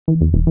They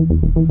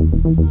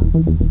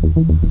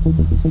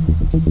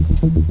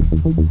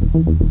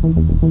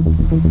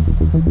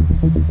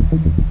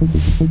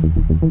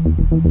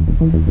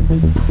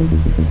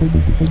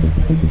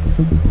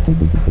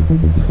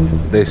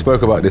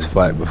spoke about this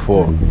fight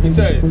before. He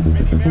said,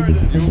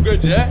 you all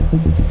good, yeah?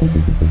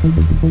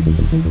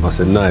 I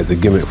said, nah, it's a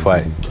gimmick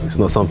fight. It's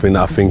not something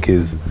that I think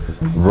is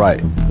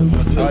right.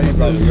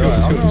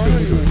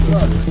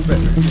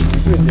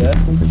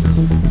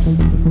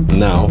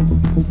 Now,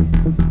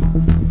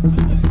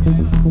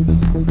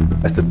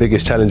 that's the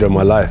biggest challenge of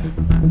my life.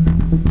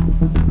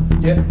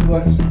 Yeah,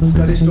 works.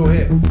 Got this door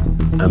here.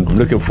 I'm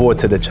looking forward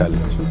to the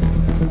challenge.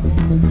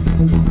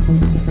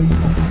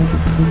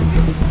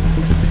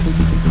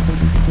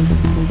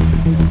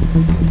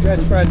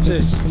 Yes,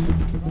 Francis.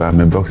 I'm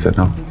a boxer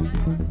now.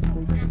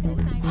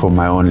 For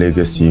my own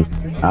legacy,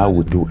 I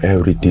would do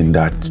everything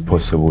that's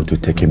possible to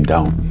take him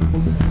down.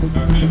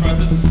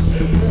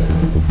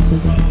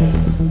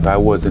 If I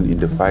wasn't in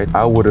the fight,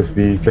 I would have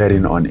been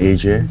betting on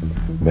AJ,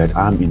 but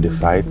I'm in the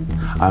fight,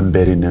 I'm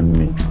betting on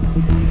me.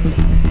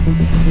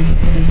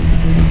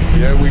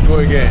 Here we go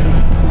again.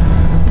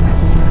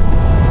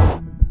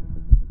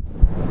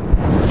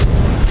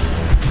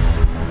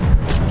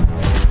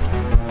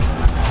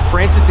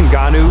 Francis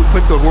Ngannou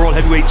put the world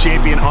heavyweight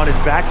champion on his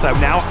backside.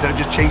 Now, instead of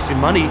just chasing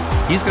money,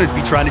 he's going to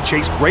be trying to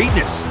chase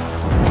greatness.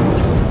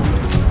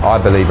 I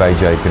believe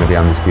AJ is going to be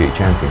undisputed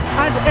champion.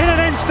 And in an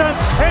instant,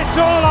 it's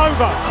all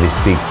over. This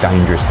big,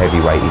 dangerous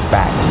heavyweight is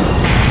back.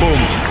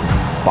 Boom.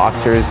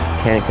 Boxers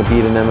can't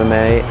compete in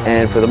MMA,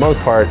 and for the most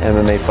part,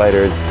 MMA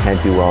fighters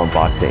can't do well in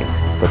boxing.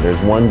 But there's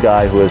one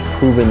guy who has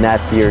proven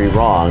that theory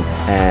wrong,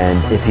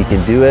 and if he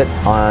can do it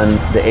on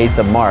the 8th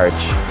of March,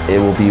 it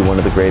will be one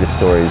of the greatest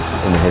stories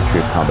in the history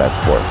of combat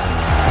sports.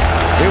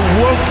 The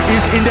wolf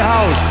is in the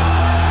house.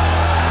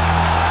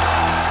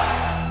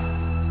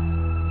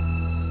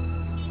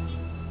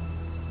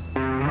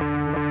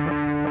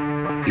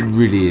 It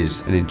really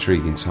is an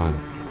intriguing time.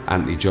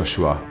 Anthony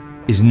Joshua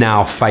is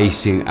now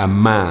facing a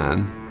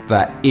man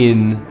that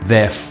in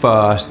their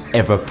first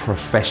ever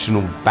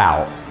professional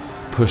bout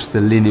pushed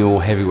the lineal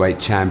heavyweight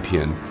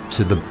champion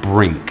to the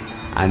brink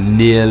and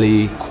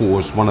nearly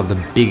caused one of the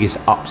biggest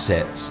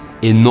upsets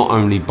in not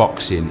only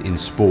boxing, in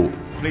sport.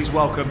 Please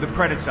welcome the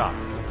Predator,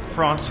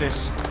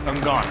 Francis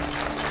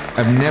Ngannou.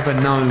 I've never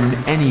known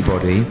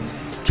anybody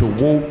to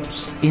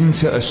waltz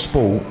into a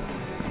sport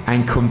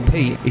and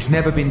compete. It's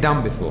never been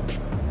done before.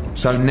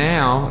 So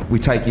now we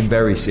take him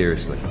very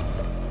seriously.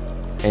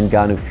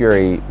 Ngannou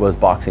Fury was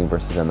boxing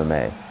versus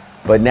MMA.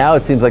 But now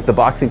it seems like the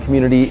boxing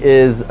community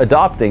is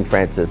adopting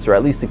Francis, or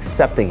at least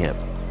accepting him.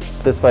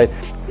 This fight,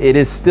 it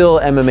is still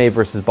MMA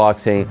versus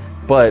boxing,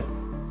 but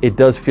it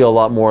does feel a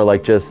lot more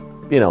like just,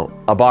 you know,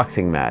 a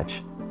boxing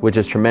match, which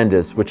is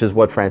tremendous, which is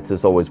what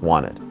Francis always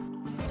wanted.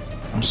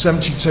 I'm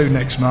 72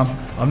 next month.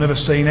 I've never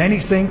seen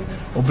anything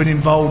or been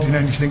involved in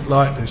anything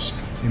like this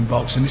in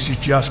boxing. This is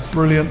just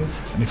brilliant,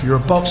 and if you're a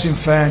boxing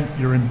fan,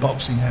 you're in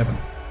boxing heaven.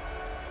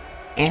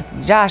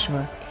 Anthony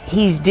Joshua,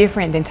 he's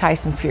different than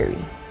Tyson Fury.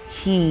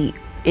 He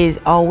is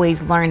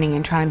always learning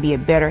and trying to be a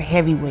better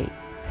heavyweight.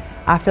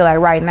 I feel like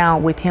right now,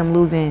 with him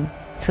losing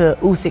to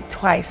Usyk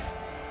twice,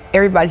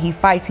 everybody he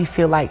fights, he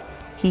feel like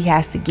he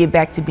has to get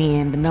back to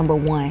being the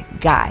 #1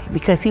 guy,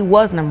 because he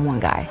was #1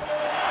 guy.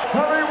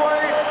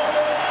 Heavyweight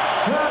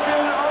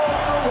champion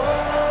of the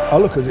world. I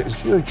look at it as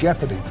pure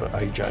jeopardy for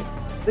AJ.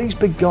 These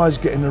big guys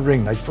get in the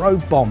ring, they throw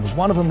bombs,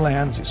 one of them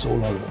lands, it's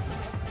all over.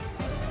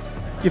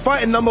 You're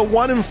fighting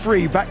 #1 and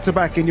 3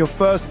 back-to-back in your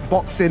first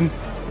boxing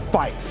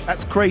fights.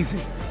 That's crazy.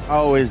 I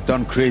always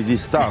done crazy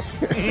stuff.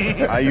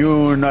 Are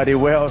you not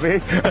aware of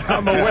it?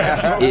 I'm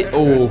aware. It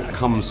all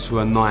comes to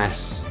a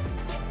nice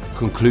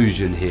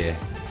conclusion here,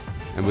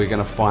 and we're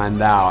going to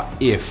find out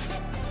if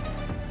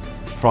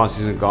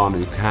Francis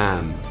Ngannou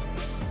can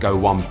go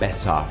one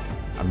better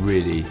and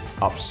really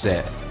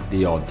upset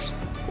the odds,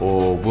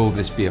 or will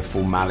this be a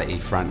formality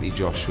for Anthony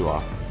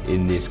Joshua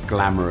in this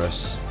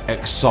glamorous,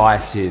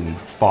 exciting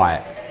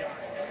fight?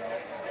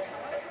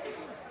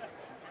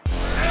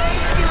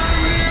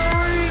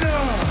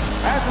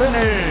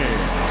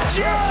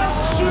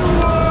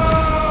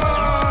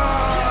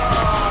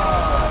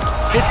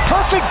 It's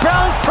perfect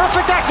balance,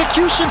 perfect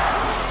execution.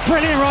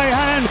 Brilliant right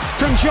hand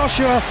from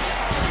Joshua.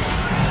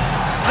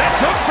 Left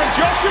hook from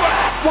Joshua.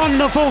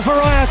 Wonderful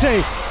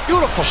variety.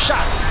 Beautiful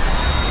shot.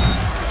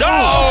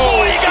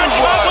 Oh, boy, he got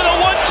caught with a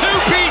 1-2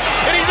 piece,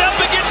 and he's up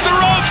against the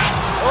ropes.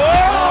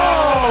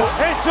 Oh,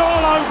 it's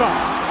all over.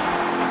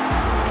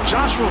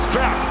 Joshua's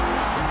back.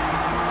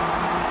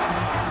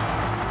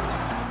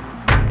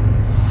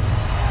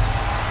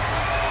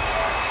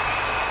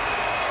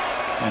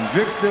 And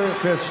Victor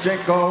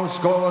Feschenko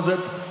scores it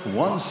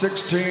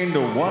 116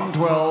 to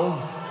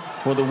 112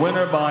 for the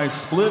winner by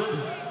split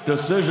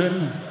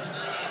decision.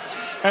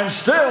 And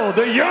still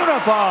the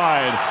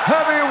unified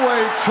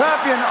heavyweight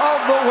champion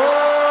of the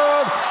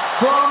world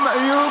from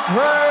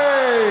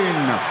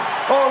Ukraine,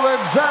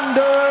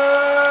 Alexander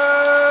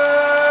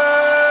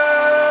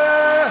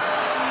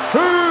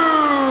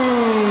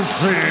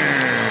Usyk.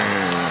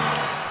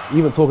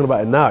 Even talking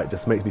about it now, it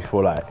just makes me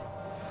feel like,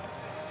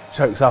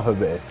 chokes up a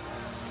bit.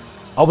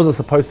 I wasn't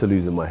supposed to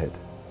lose in my head.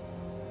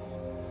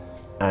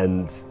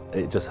 And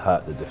it just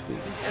hurt the defeat.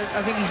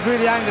 I think he's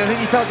really angry. I think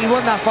he felt he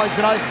won that fight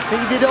tonight. I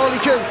think he did all he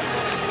could.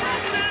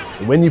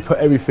 When you put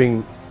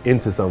everything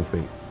into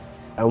something,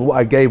 and what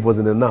I gave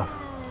wasn't enough,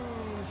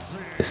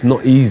 it's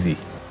not easy.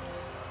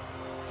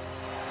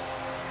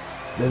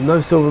 There's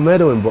no silver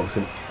medal in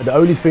boxing. The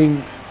only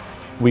thing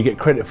we get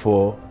credit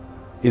for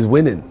is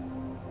winning.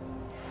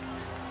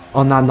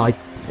 On that night,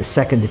 a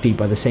second defeat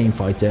by the same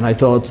fighter, and I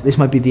thought this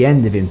might be the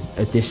end of him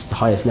at this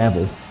highest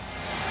level.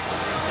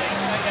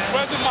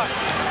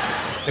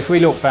 If we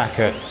look back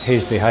at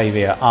his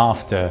behaviour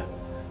after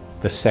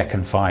the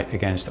second fight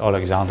against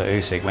Alexander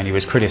Usyk, when he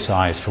was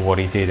criticised for what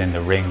he did in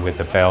the ring with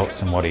the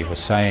belts and what he was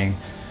saying,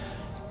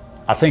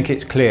 I think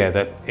it's clear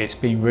that it's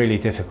been really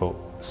difficult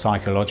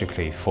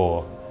psychologically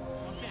for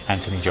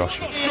Anthony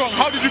Joshua.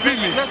 How did you beat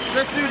me? Let's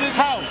do this.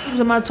 How? It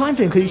was a mad time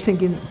for him because he's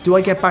thinking, do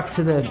I get back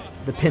to the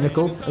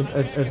pinnacle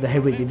of the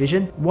heavyweight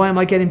division? Why am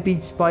I getting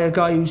beat by a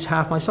guy who's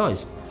half my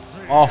size?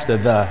 After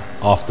the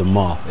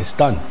aftermath, it's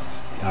done.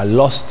 I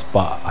lost,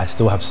 but I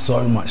still have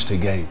so much to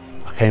gain.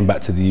 I came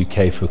back to the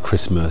UK for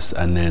Christmas,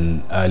 and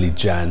then early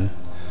Jan,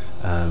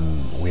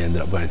 we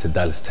ended up going to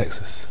Dallas,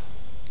 Texas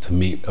to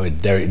meet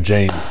with Derek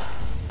James.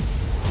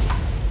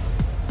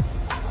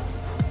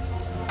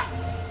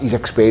 He's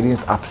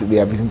experienced absolutely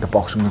everything the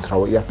boxing can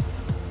throw at you.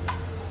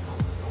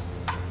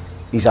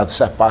 He's had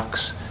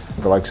setbacks,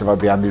 the likes of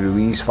the Andy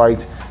Ruiz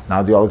fight,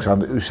 now the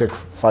Alexander Usyk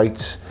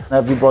fight.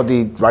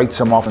 Everybody writes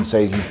him off and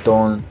says he's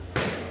done.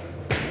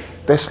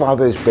 This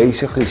lad is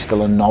basically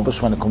still a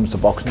novice when it comes to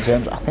boxing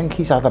terms. I think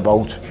he's had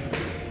about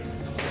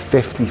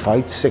 50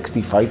 fights,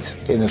 60 fights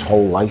in his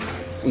whole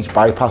life. He's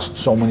bypassed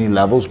so many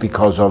levels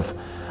because of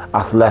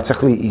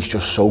athletically, he's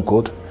just so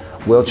good.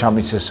 World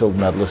Championship silver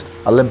medalist,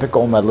 Olympic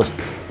gold medalist,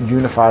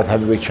 unified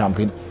heavyweight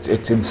champion.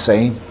 It's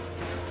insane.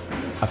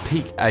 A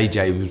peak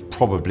AJ was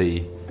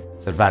probably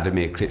the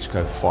Vladimir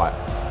Klitschko fight.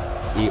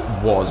 It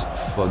was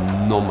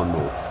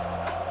phenomenal.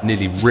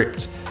 Nearly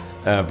ripped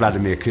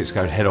Vladimir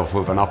Klitschko's head off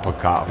with an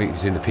uppercut. I think it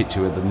was in the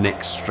picture where the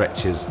neck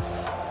stretches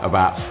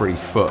about 3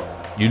 foot.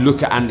 You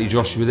look at Anthony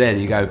Joshua there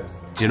and you go,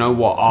 do you know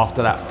what?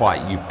 After that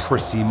fight, you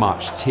pretty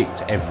much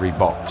ticked every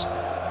box.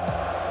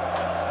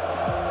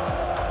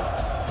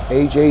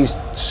 AJ's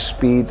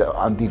speed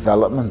and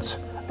development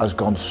has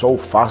gone so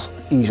fast.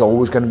 He's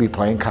always going to be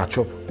playing catch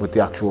up with the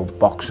actual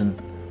boxing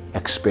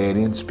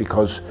experience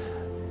because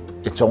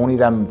it's only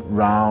them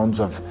rounds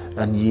of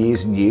and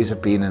years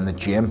of being in the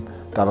gym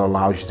that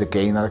allows you to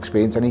gain that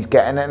experience, and he's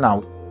getting it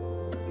now.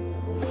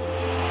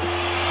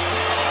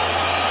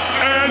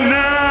 And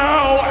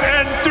now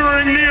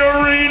entering the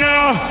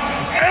arena,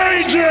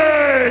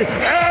 AJ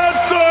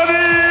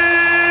Anthony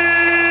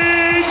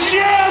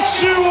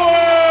Joshua!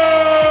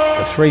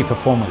 The 3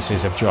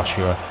 performances of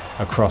Joshua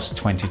across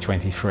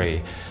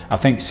 2023, I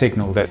think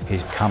signal that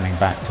he's coming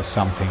back to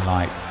something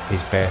like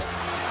his best.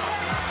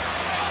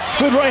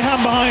 Good right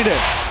hand behind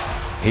it.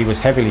 He was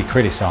heavily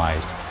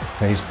criticised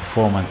for his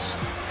performance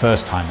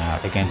first time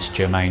out against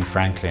Jermaine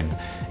Franklin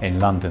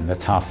in London, the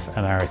tough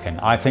American.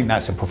 I think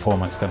that's a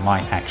performance that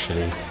might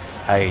actually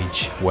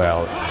age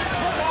well.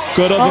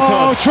 Good uppercut.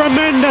 Oh,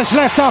 tremendous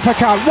left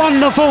uppercut.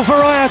 Wonderful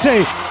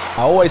variety.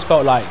 I always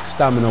felt like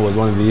stamina was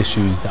one of the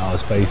issues that I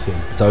was facing.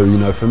 So, you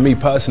know, for me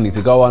personally,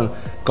 to go and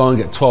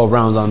get 12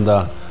 rounds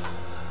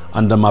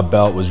under my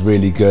belt was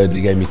really good.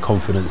 It gave me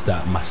confidence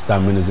that my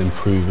stamina's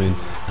improving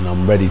and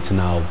I'm ready to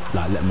now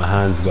let my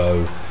hands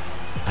go.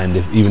 And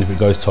even if it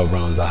goes 12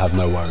 rounds, I have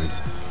no worries.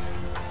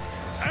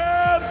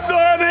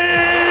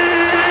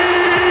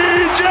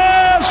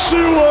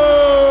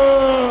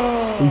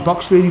 He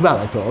boxed really well,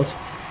 I thought,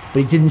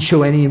 but he didn't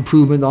show any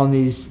improvement on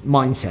his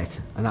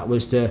mindset, and that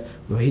was to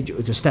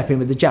step in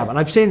with the jab. And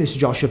I've seen this to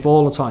Joshua for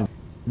all the time.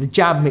 The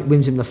jab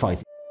wins him the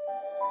fight.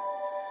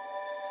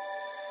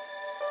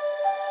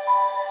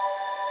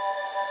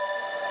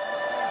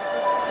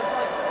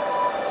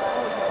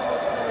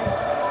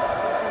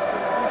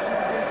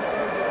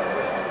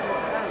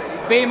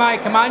 Obey my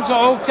commands at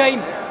all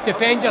time,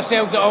 defend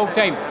yourselves at all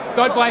time.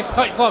 God bless,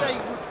 touch gloves.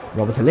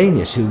 Robert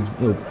Helenius,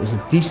 who was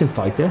a decent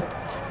fighter,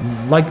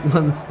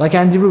 like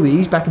Andy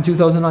Ruiz back in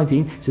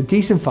 2019, he's a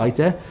decent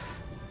fighter,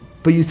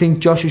 but you think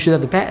Joshua should have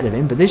the better of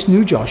him. But this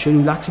new Joshua,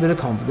 who lacks a bit of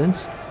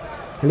confidence,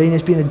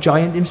 Helenius being a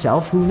giant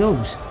himself, who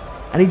knows?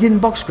 And he didn't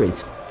box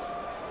great.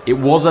 It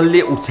was a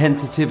little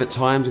tentative at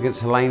times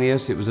against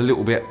Helenius. It was a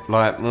little bit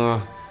like,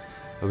 are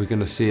we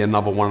going to see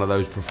another one of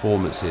those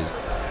performances?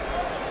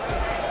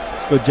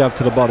 Good jab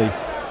to the body.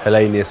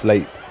 Helenius,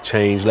 late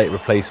change, late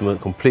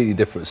replacement, completely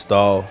different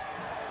style.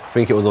 I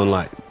think it was on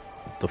like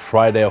the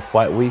Friday of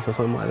fight week or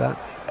something like that.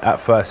 At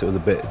first it was a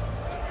bit,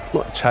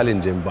 not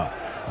challenging, but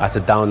I had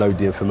to download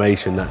the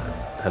information that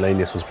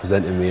Helenius was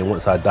presenting me, and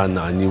once I'd done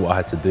that, I knew what I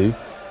had to do.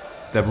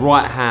 The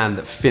right hand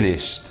that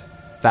finished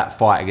that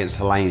fight against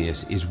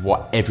Helenius is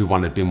what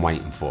everyone had been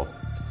waiting for.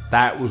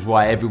 That was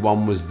why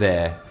everyone was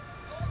there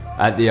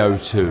at the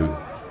O2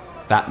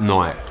 that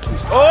night.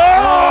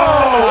 Oh!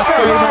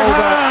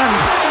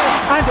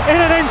 and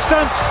in an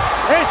instant,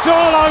 it's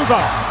all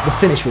over. The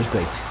finish was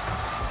great.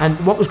 And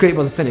what was great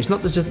about the finish,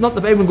 not that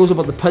everyone goes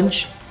about the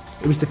punch,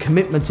 it was the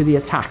commitment to the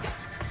attack.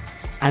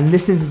 And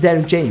listening to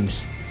Derek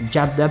James, he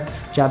jabbed up,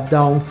 jabbed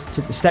down,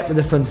 took the step with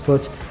the front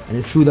foot, and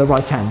then threw the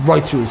right hand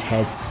right through his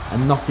head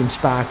and knocked him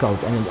spark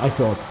out. And I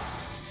thought,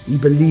 he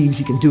believes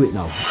he can do it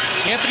now.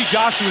 Anthony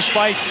Joshua's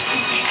fights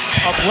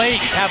of late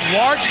have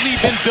largely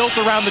been built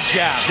around the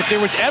jabs. If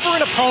there was ever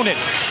an opponent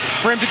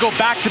for him to go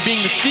back to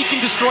being the seek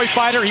and destroy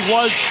fighter he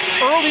was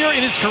earlier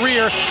in his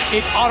career,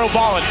 it's Otto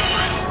Wallin.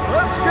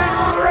 Let's get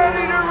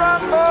ready to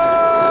rumble!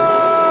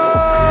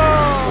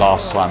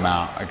 Last time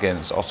out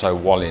against Otto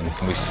Wallin,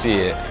 we see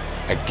it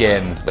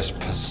again, this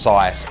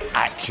precise,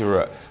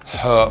 accurate,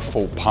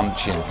 hurtful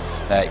punching.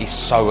 He's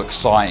so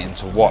exciting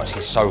to watch.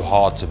 He's so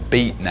hard to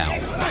beat now.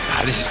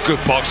 This is good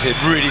boxing,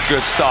 really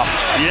good stuff.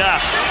 Yeah.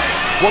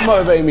 What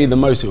motivated me the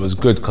most, it was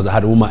good because I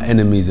had all my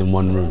enemies in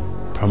one room.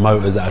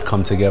 Promoters that had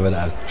come together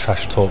that had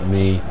trash talked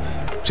me,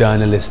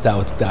 journalists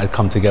that had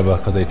come together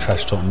because they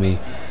trash talked me,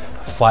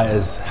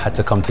 fighters had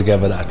to come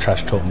together that had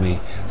trash talked me.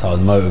 So I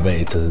was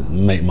motivated to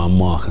make my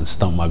mark and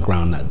stump my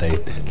ground that day, to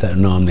let them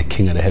know I'm the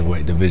king of the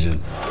heavyweight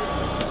division.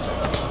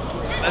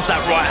 That's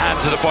that right hand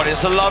to the body,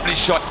 it's a lovely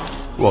shot.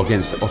 Well,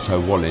 against Otto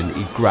Wallin,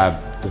 he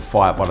grabbed the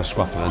fight by the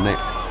scruff of the neck.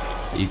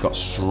 He got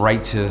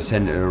straight to the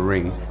centre of the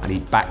ring and he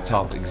backed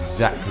up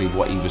exactly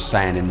what he was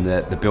saying in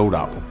the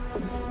build-up.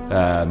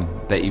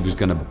 That he was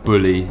going to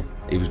bully,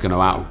 he was going to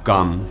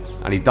outgun,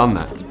 and he'd done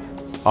that.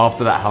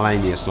 After that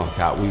Helenius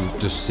knockout, we would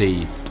just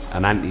see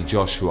an Anthony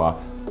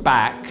Joshua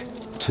back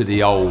to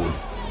the old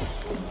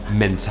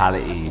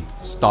mentality,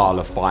 style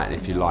of fighting,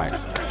 if you like.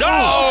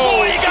 Oh,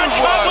 boy, he got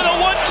caught with a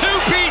 1-2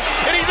 piece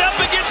and he's up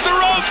against the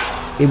ropes.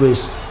 It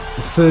was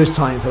the first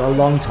time for a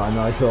long time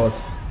that I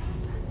thought,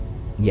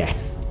 yeah,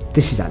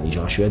 this is Anthony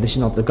Joshua. This is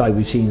not the guy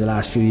we've seen the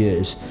last few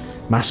years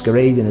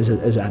masquerading as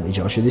Anthony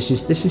Joshua. This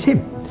is him.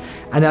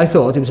 And I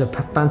thought it was a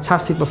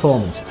fantastic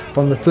performance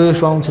from the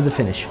first round to the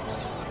finish.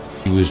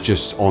 He was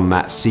just on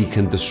that seek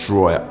and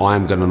destroy.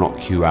 I'm going to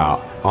knock you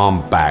out.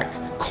 I'm back.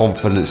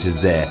 Confidence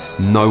is there.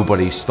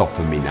 Nobody's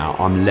stopping me now.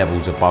 I'm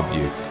levels above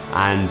you.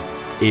 And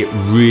it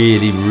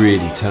really,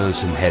 really turned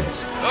some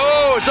heads.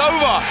 Oh, it's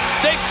over.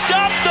 They've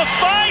stopped the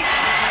fight.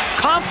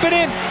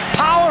 Confident,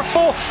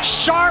 powerful,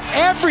 sharp,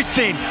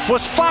 everything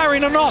was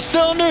firing on all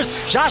cylinders.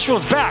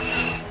 Joshua's back.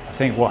 I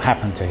think what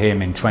happened to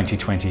him in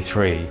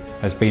 2023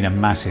 has been a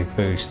massive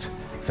boost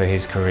for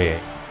his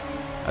career.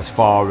 As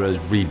far as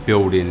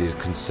rebuilding is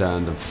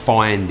concerned and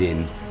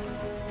finding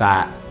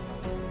that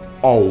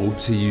old,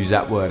 to use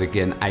that word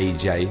again,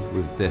 AJ,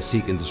 with the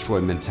seek and destroy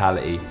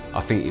mentality,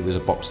 I think it was a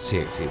box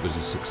ticked. It was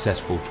a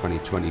successful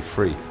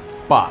 2023.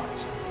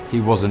 But he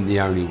wasn't the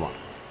only one.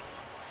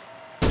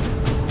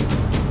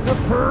 The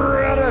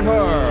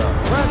Predator,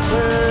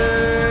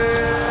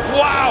 Francis.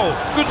 Wow,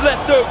 good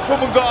left hook from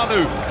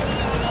Ngannou.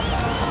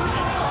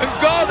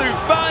 Ngannou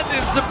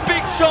finding some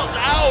big shots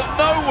out of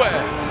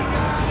nowhere.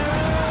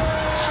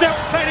 Still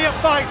plenty of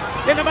fight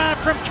in the man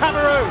from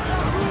Cameroon.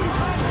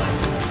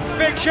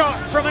 Big shot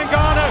from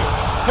Ngannou,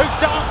 who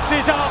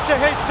dances after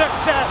his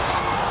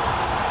success.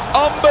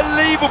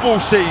 Unbelievable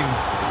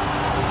scenes.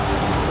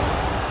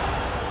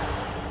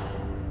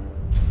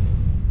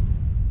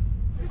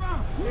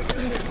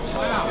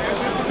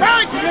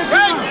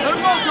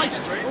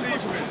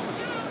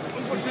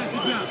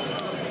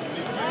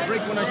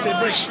 Break when I say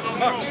break.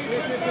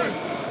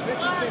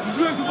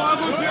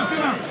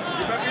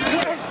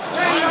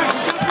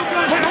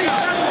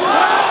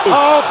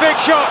 Oh, big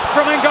shot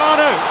from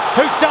Ngannou,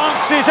 who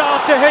dances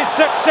after his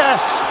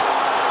success.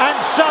 And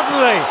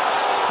suddenly,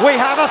 we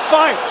have a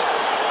fight.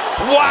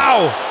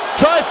 Wow!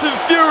 Tyson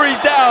Fury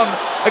down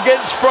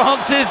against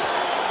Francis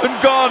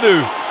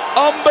Ngannou.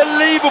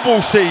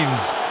 Unbelievable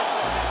scenes.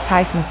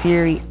 Tyson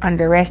Fury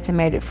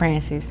underestimated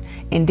Francis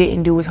and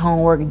didn't do his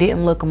homework,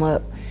 didn't look him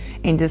up,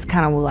 and just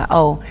kind of was like,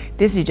 oh,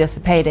 this is just a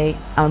payday.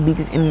 I'm gonna beat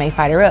this MMA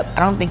fighter up. I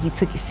don't think he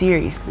took it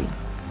seriously.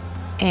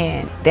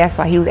 And that's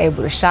why he was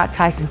able to shock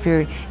Tyson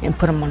Fury and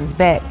put him on his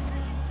back.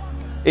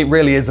 It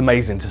really is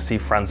amazing to see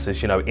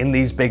Francis, you know, in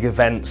these big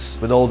events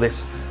with all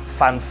this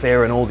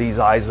fanfare and all these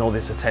eyes and all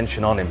this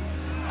attention on him.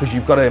 Because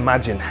you've got to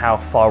imagine how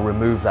far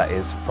removed that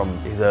is from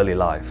his early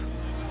life.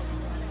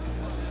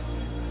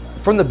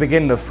 From the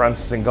beginning of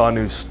Francis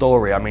Ngannou's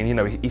story, I mean, you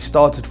know, he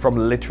started from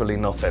literally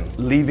nothing,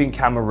 leaving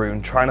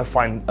Cameroon, trying to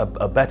find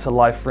a better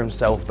life for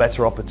himself,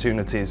 better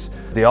opportunities,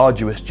 the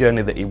arduous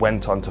journey that he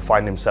went on to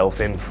find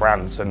himself in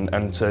France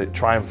and to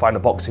try and find a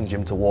boxing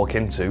gym to walk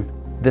into.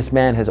 This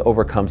man has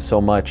overcome so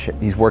much.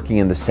 He's working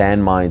in the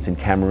sand mines in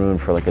Cameroon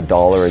for like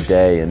 $1 a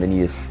day, and then he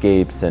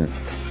escapes and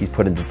he's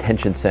put in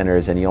detention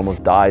centers and he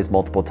almost dies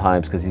multiple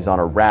times because he's on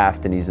a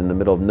raft and he's in the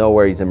middle of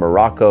nowhere. He's in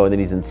Morocco and then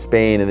he's in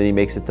Spain and then he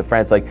makes it to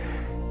France. Like,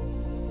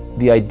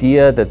 the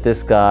idea that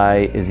this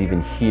guy is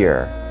even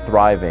here,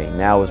 thriving,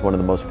 now as one of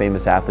the most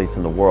famous athletes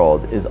in the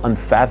world, is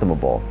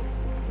unfathomable.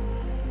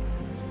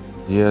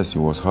 Yes, it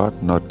was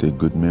hard, not the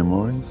good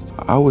memories.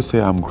 I would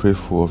say I'm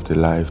grateful of the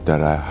life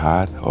that I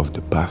had, of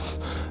the path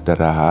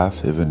that I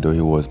have, even though it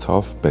was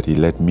tough, but it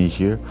led me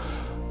here.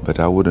 but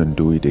I wouldn't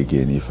do it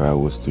again if I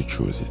was to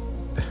choose it.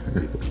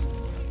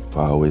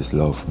 I always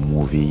love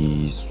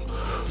movies,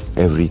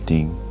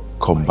 everything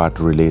combat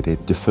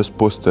related. The first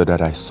poster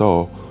that I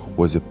saw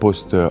was a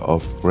poster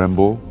of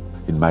Rambo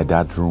in my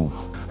dad's room.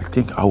 I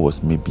think I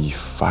was maybe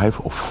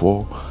 5 or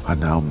 4,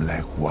 and now I'm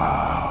like,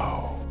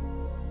 wow.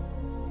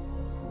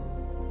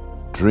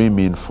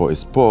 Dreaming for a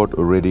sport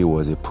already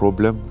was a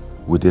problem.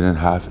 We didn't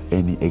have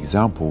any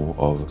example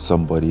of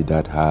somebody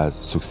that has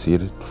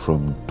succeeded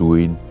from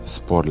doing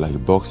sport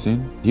like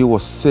boxing. It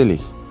was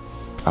silly,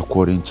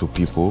 according to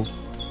people,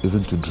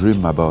 even to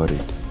dream about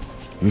it.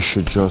 You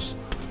should just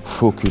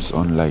focus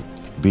on like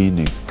being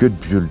a good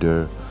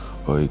builder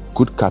or a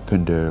good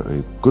carpenter or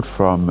a good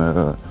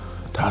farmer.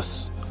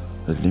 That's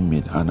the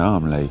limit. And now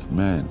I'm like,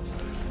 man,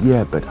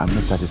 yeah, but I'm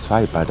not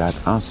satisfied by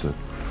that answer.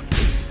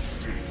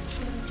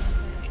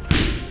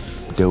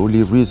 The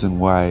only reason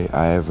why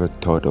I ever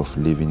thought of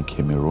leaving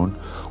Cameroon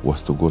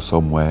was to go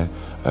somewhere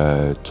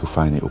to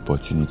find an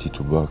opportunity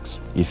to box.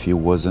 If it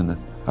wasn't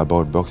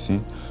about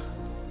boxing,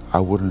 I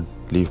wouldn't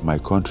leave my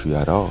country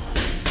at all.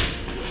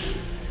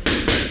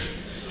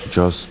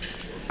 Just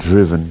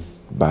driven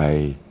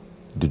by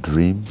the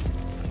dream.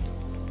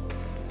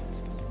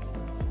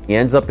 He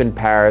ends up in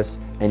Paris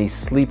and he's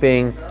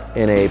sleeping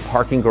in a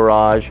parking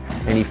garage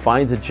and he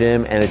finds a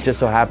gym and it just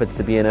so happens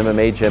to be an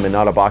MMA gym and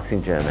not a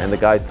boxing gym. And the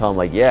guys tell him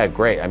like, yeah,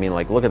 great. I mean,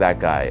 like, look at that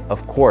guy.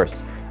 Of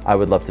course, I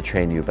would love to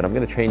train you, but I'm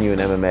gonna train you in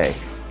MMA.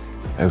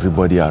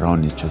 Everybody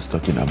around is just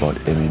talking about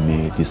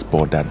MMA, the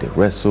sport that they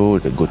wrestle,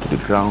 they go to the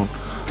ground.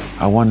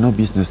 I want no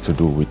business to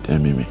do with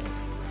MMA.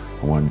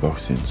 I want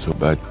boxing. So,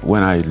 but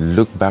when I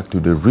look back to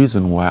the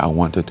reason why I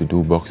wanted to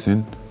do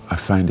boxing, I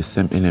find the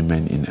same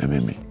element in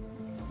MMA.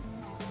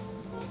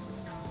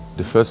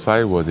 The first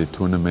fight was a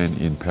tournament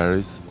in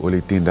Paris.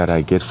 Only thing that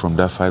I get from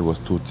that fight was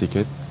 2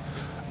 tickets,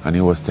 and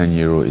it was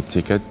 €10 a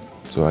ticket,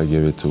 so I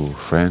gave it to a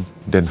friend.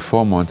 Then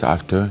 4 months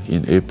after,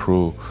 in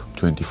April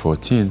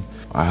 2014,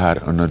 I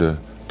had another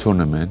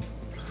tournament.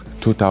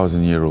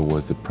 €2,000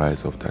 was the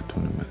price of that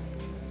tournament.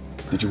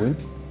 Did you win?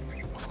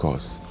 Of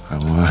course, I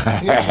won.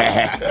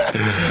 Hey,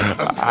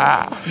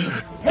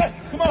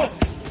 come on!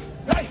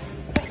 Hey,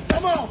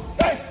 come on!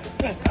 Hey!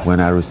 When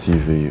I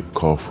receive a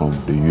call from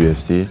the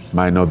UFC,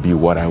 might not be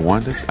what I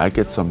wanted. I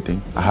get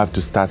something. I have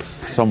to start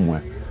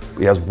somewhere.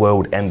 He has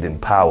world-ending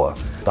power,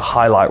 the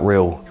highlight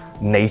reel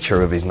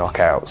nature of his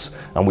knockouts,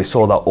 and we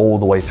saw that all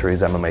the way through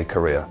his MMA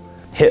career.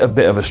 Hit a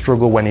bit of a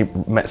struggle when he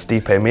met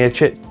Stipe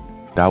Miocic.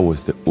 That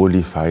was the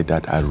only fight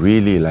that I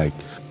really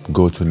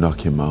go to knock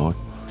him out.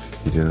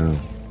 He didn't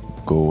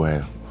go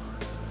well.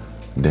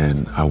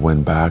 Then I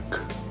went back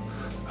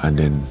and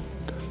then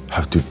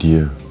have to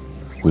deal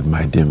with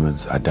my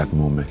demons at that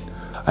moment.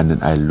 And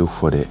then I looked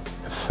for the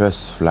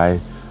first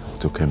flight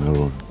to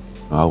Cameroon.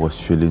 I was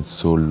feeling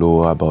so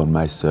low about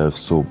myself,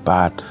 so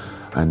bad.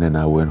 And then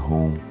I went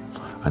home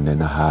and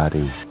then I had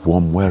a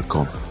warm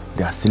welcome.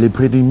 They are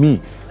celebrating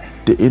me.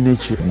 The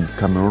energy in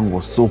Cameroon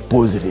was so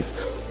positive.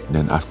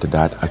 Then after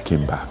that, I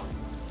came back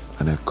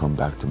and I come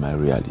back to my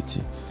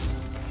reality.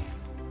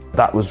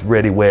 That was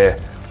really where,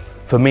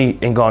 for me,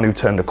 Ngannou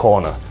turned a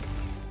corner.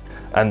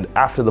 And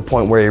after the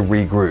point where he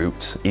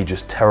regrouped, he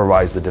just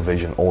terrorized the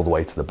division all the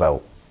way to the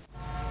belt.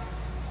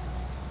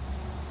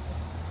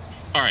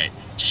 All right,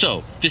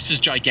 so this is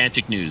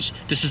gigantic news.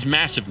 This is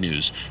massive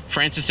news.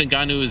 Francis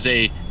Ngannou is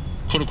a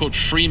quote-unquote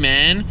free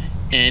man,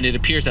 and it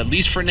appears, at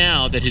least for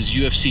now, that his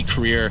UFC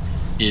career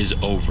is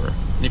over.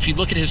 And if you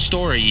look at his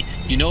story,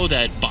 you know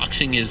that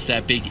boxing is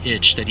that big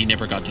itch that he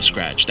never got to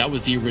scratch. That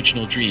was the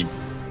original dream.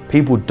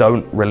 People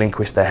don't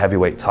relinquish their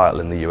heavyweight title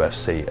in the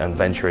UFC and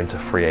venture into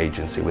free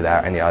agency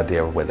without any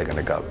idea of where they're going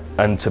to go.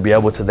 And to be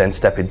able to then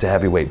step into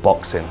heavyweight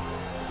boxing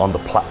on the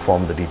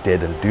platform that he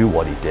did and do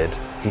what he did,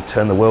 he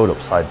turned the world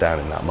upside down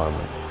in that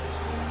moment.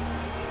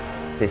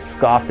 They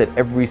scoffed at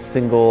every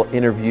single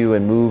interview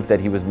and move that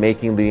he was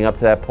making leading up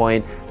to that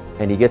point.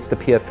 And he gets the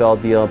PFL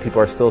deal and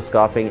people are still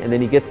scoffing. And then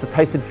he gets the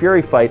Tyson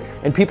Fury fight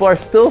and people are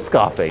still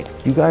scoffing.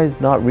 You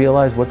guys not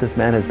realize what this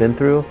man has been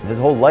through? His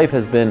whole life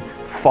has been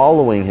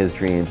following his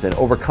dreams and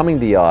overcoming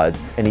the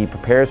odds. And he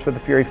prepares for the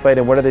Fury fight,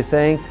 and what are they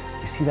saying?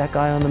 You see that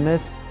guy on the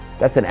mitts?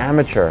 That's an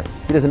amateur.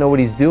 He doesn't know what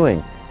he's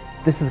doing.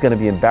 This is gonna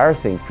be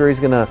embarrassing.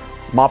 Fury's gonna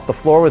mop the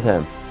floor with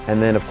him.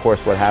 And then of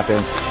course what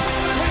happens?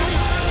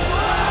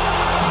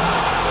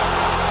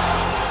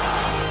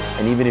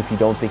 And even if you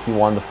don't think he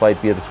won the fight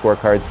via the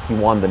scorecards, he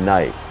won the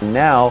night. And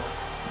now,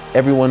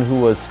 everyone who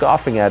was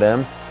scoffing at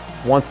him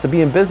wants to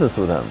be in business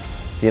with him.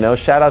 You know,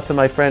 shout out to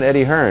my friend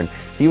Eddie Hearn.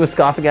 He was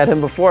scoffing at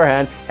him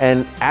beforehand,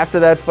 and after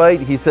that fight,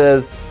 he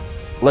says,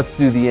 let's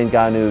do the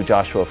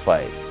Ngannou-Joshua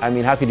fight. I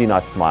mean, how could you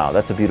not smile?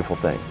 That's a beautiful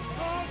thing.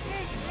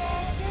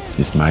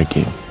 It's my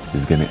game.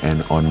 It's gonna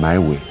end on my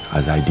way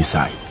as I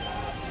decide.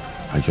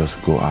 I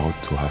just go out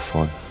to have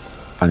fun,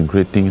 and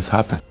great things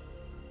happen.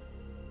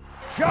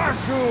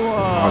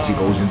 Joshua! As he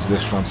goes into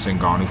this Francis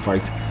Ngannou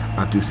fight,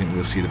 I do think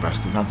we'll see the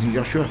best of Anthony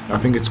Joshua. I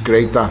think it's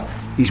great that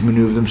he's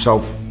manoeuvred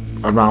himself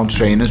around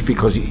trainers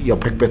because you'll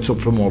pick bits up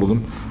from all of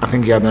them. I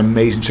think he had an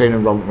amazing trainer,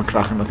 Robert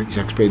McCracken. I think he's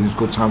experienced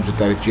good times with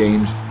Derek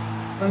James.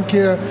 I don't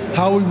care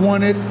how he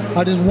won it,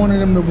 I just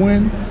wanted him to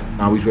win.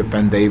 Now he's with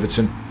Ben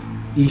Davidson.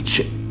 Each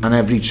and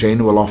every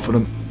trainer will offer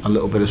him a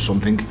little bit of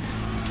something.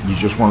 You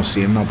just want to see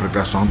him now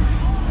progress on.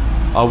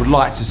 I would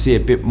like to see a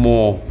bit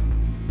more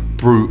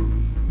brute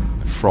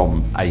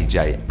from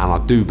AJ, and I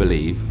do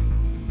believe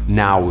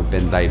now with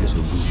Ben Davidson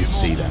we would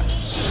see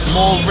that.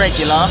 More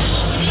regular,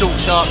 short,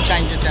 sharp,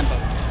 change of tempo.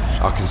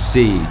 I can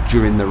see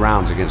during the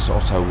rounds against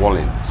Otto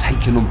Wallin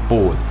taking on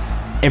board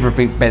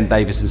everything Ben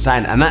Davison's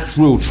saying, and that's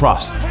real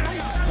trust.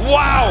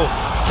 Wow!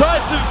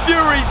 Tyson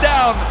Fury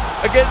down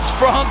against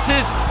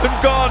Francis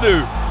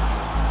Ngannou.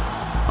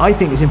 I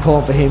think it's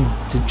important for him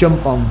to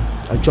jump on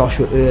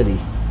Joshua early,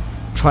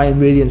 try and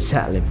really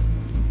unsettle him,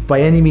 by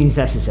any means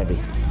necessary.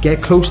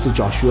 Get close to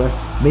Joshua,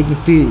 make him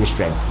feel your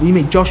strength. He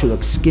made Joshua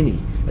look skinny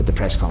at the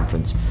press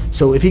conference,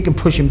 so if he can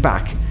push him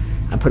back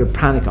and put a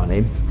panic on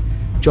him,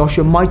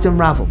 Joshua might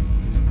unravel.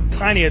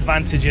 Tiny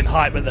advantage in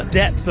height, but the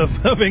depth of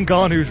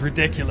Ngannou is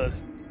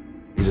ridiculous.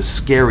 He's a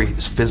scary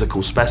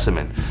physical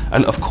specimen,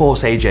 and of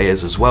course AJ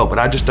is as well, but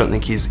I just don't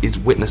think he's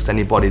witnessed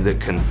anybody that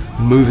can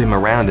move him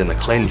around in a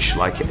clinch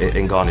like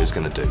Ngannou's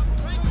going to do.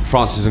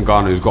 Francis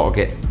Ngannou's got to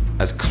get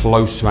as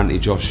close to Anthony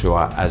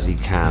Joshua as he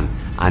can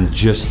and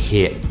just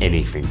hit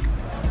anything.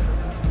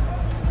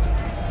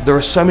 There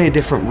are so many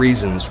different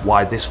reasons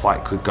why this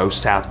fight could go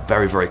south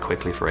very, very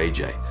quickly for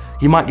AJ.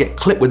 He might get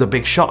clipped with a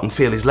big shot and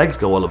feel his legs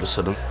go all of a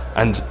sudden,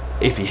 and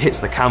if he hits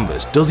the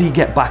canvas, does he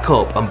get back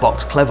up and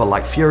box clever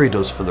like Fury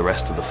does for the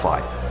rest of the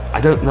fight? I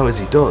don't know as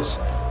he does.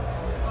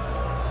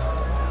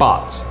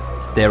 But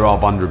there are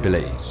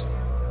vulnerabilities,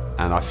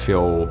 and I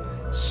feel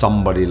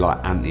somebody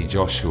like Anthony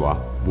Joshua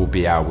will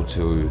be able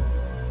to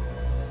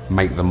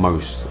make the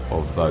most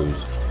of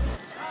those.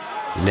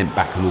 He limped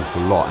back an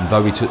awful lot, and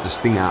though he took the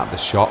sting out of the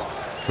shot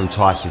from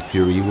Tyson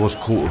Fury, he was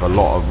caught with a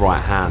lot of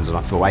right hands, and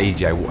I feel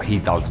AJ, what he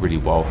does really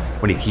well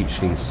when he keeps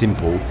things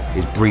simple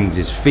is brings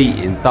his feet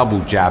in,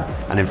 double jab,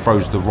 and then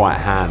throws the right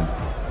hand.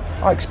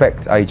 I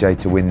expect AJ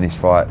to win this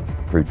fight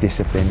through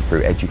discipline,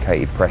 through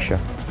educated pressure,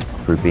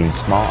 through being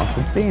smart and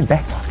through being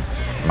better.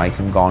 Make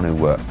Ngannou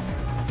work.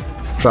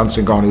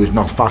 Francis Ngannou is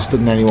not faster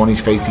than anyone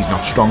he's faced, he's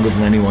not stronger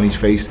than anyone he's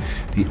faced.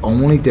 The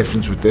only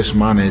difference with this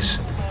man is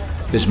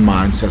his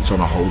mindset's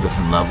on a whole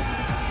different level.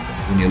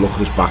 When you look at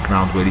his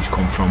background, where he's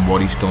come from,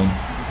 what he's done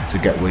to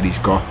get where he's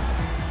got,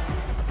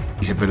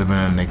 he's a bit of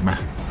an enigma.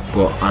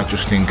 But I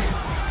just think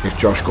if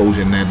Josh goes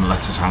in there and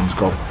lets his hands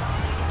go,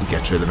 he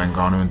gets rid of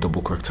Ngannou in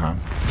double quick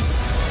time.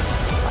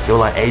 I feel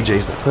like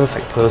AJ's the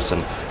perfect person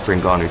for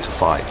Ngannou to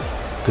fight,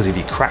 because if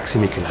he cracks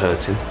him, he can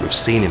hurt him. We've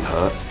seen him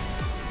hurt.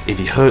 If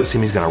he hurts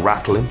him, he's going to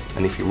rattle him,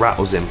 and if he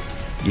rattles him,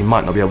 you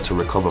might not be able to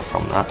recover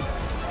from that.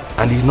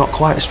 And he's not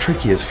quite as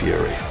tricky as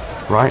Fury,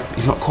 right?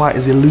 He's not quite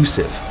as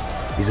elusive.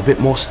 He's a bit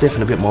more stiff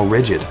and a bit more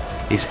rigid.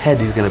 His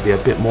head is going to be a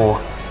bit more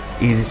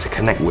easy to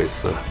connect with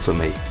for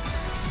me.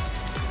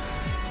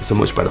 It's a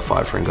much better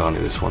fight for Ngannou,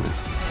 this one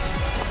is.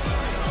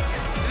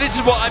 This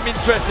is what I'm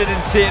interested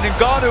in seeing,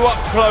 Ngannou up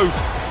close.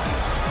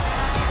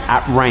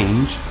 At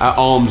range, at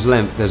arm's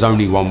length, there's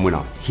only one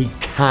winner. He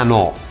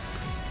cannot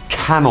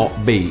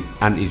beat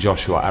Anthony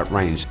Joshua at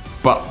range.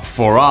 But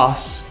for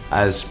us,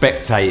 as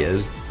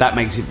spectators, that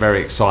makes it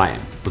very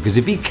exciting. Because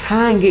if he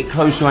can get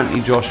close to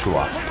Anthony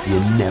Joshua, you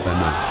never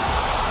know.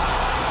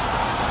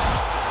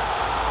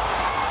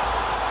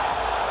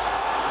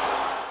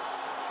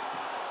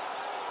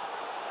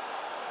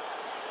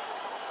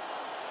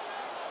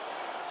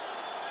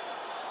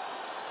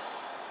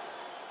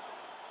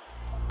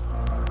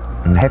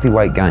 In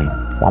heavyweight game,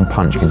 one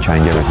punch can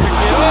change everything.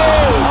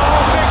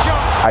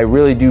 I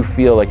really do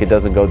feel like it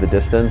doesn't go the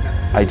distance.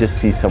 I just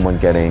see someone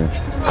getting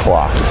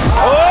clocked.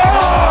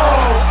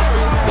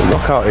 The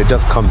knockout, it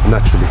just comes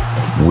naturally.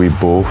 We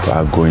both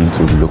are going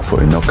to look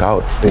for a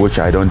knockout, which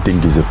I don't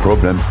think is a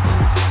problem.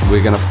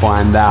 We're going to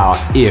find out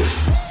if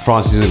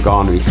Francis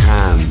Ngannou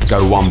can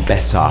go one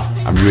better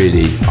and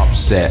really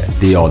upset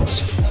the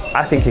odds.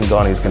 I think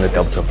Ngannou is going to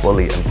double to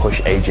bully and push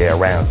AJ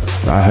around.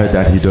 I heard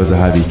that he doesn't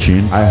have a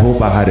chin. I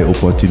hope I had an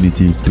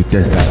opportunity to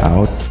test that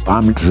out.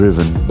 I'm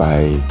driven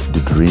by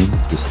the dream,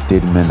 the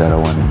statement that I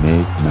want to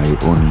make,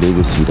 my own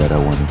legacy that I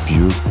want to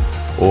build.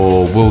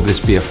 Or will this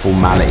be a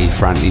formality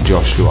for Anthony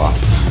Joshua?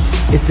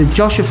 If the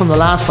Joshua from the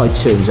last fight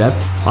turns up,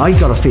 I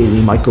got a feeling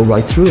he might go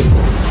right through him.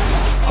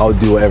 I'll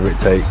do whatever it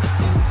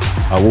takes.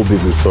 I will be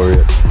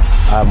victorious.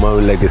 I have my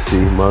own legacy,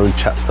 my own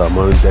chapter,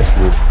 my own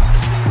destiny.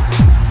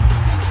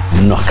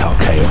 Knockout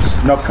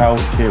chaos. Knockout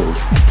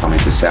chaos. Coming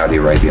to Saudi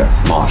Arabia,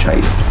 March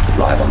 8th,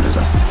 live on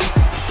DAZN.